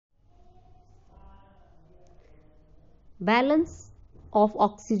Balance of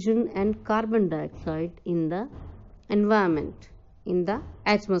oxygen and carbon dioxide in the environment, in the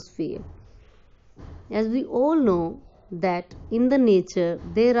atmosphere. As we all know that in the nature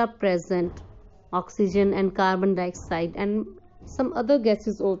there are present oxygen and carbon dioxide and some other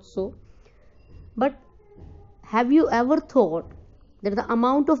gases also, but have you ever thought that the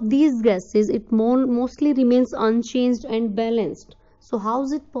amount of these gases mostly remains unchanged and balanced? So how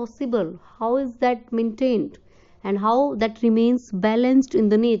is it possible? How is that maintained? And how that remains balanced in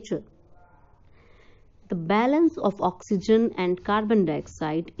the nature? The balance of oxygen and carbon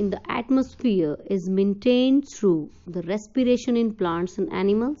dioxide in the atmosphere is maintained through the respiration in plants and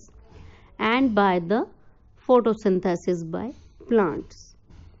animals and by the photosynthesis by plants.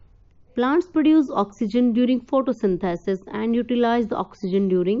 Plants produce oxygen during photosynthesis and utilize the oxygen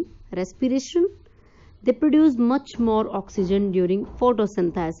during respiration. They produce much more oxygen during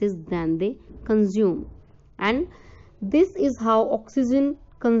photosynthesis than they consume. And this is how oxygen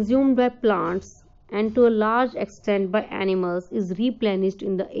consumed by plants and to a large extent by animals is replenished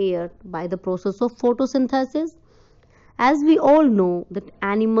in the air by the process of photosynthesis. As we all know that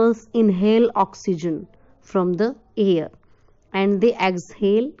animals inhale oxygen from the air and they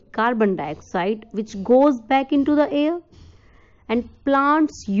exhale carbon dioxide which goes back into the air, and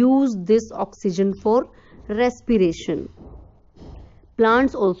plants use this oxygen for respiration.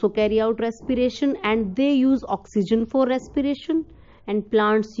 Plants also carry out respiration and they use oxygen for respiration, and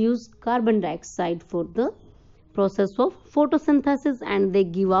plants use carbon dioxide for the process of photosynthesis and they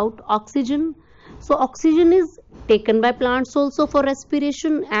give out oxygen. So oxygen is taken by plants also for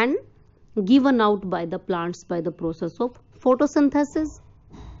respiration and given out by the plants by the process of photosynthesis.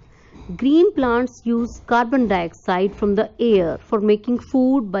 Green plants use carbon dioxide from the air for making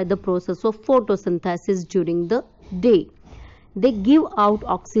food by the process of photosynthesis during the day. They give out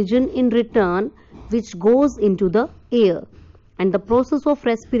oxygen in return which goes into the air, and the process of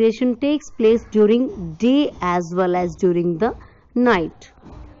respiration takes place during day as well as during the night.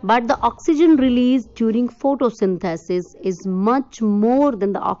 But the oxygen released during photosynthesis is much more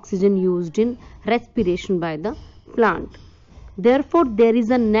than the oxygen used in respiration by the plant. Therefore, there is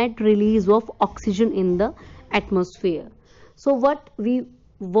a net release of oxygen in the atmosphere. So what I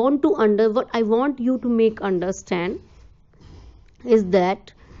want you to make understand is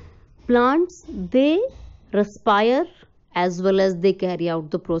that plants, they respire as well as they carry out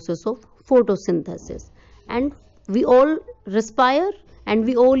the process of photosynthesis, and we all respire and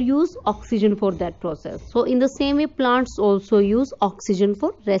we all use oxygen for that process. So in the same way, plants also use oxygen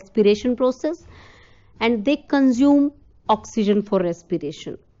for respiration process and they consume oxygen for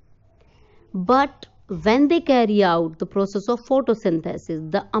respiration. But when they carry out the process of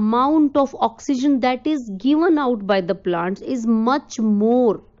photosynthesis, the amount of oxygen that is given out by the plants is much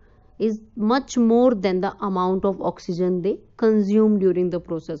more than the amount of oxygen they consume during the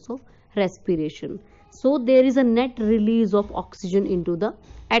process of respiration. So there is a net release of oxygen into the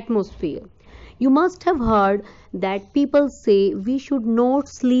atmosphere. You must have heard that people say we should not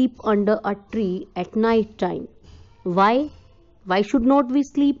sleep under a tree at night time. Why should not we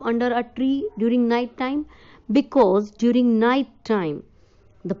sleep under a tree during night time? Because during night time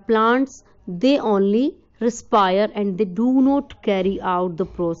the plants, they only respire and they do not carry out the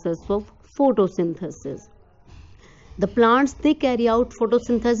process of photosynthesis. The plants, they carry out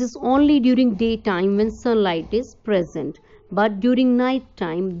photosynthesis only during daytime when sunlight is present, but during night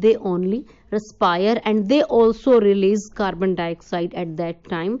time they only respire and they also release carbon dioxide at that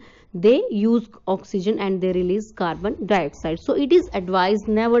time. They use oxygen and they release carbon dioxide. So it is advised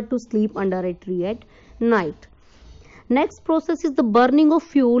never to sleep under a tree at night. Next process is the burning of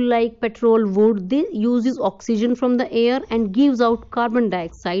fuel like petrol, wood. They uses oxygen from the air and gives out carbon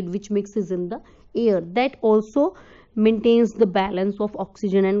dioxide which mixes in the air. That also maintains the balance of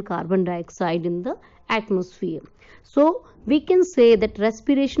oxygen and carbon dioxide in the atmosphere. So we can say that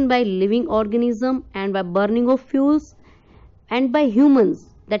respiration by living organism and by burning of fuels and by humans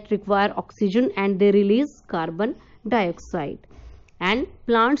that require oxygen and they release carbon dioxide, and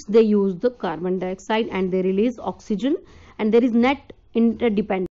plants, they use the carbon dioxide and they release oxygen, and there is net interdependence.